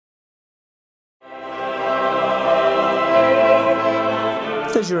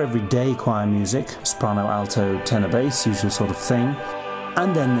There's your everyday choir music, soprano, alto, tenor, bass, usual sort of thing.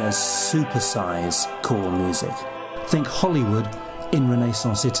 And then there's supersize choral music. Think Hollywood in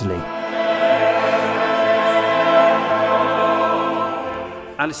Renaissance Italy.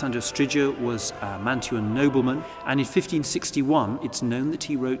 Alessandro Striggio was a Mantuan nobleman, and in 1561 it's known that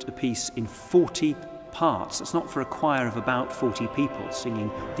he wrote a piece in 40 parts. It's not for a choir of about 40 people singing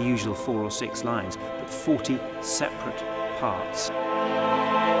the usual 4 or 6 lines, but 40 separate parts.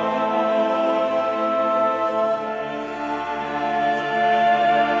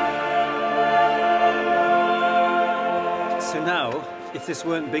 So now, if this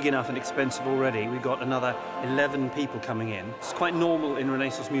weren't big enough and expensive already, we've got another 11 people coming in. It's quite normal in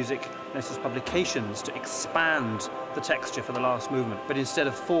Renaissance music, Renaissance publications, to expand the texture for the last movement. But instead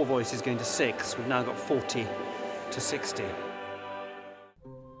of 4 voices going to 6, we've now got 40 to 60.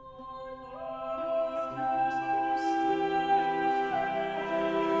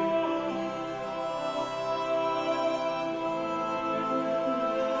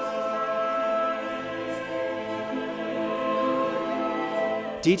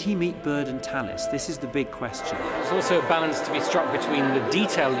 Did he meet Bird and Tallis? This is the big question. There's also a balance to be struck between the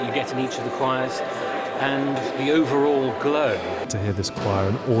detail that you get in each of the choirs and the overall glow. To hear this choir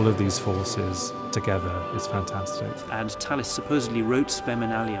and all of these forces together is fantastic. And Tallis supposedly wrote Spem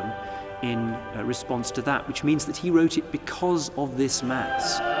Enalium in response to that, which means that he wrote it because of this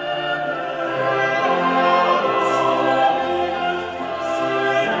Mass.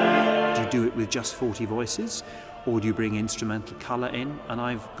 Do you do it with just 40 voices? Or do you bring instrumental colour in? And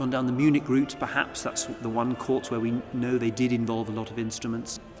I've gone down the Munich route. Perhaps that's the one court where we know they did involve a lot of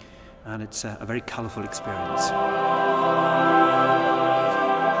instruments, and it's a very colourful experience.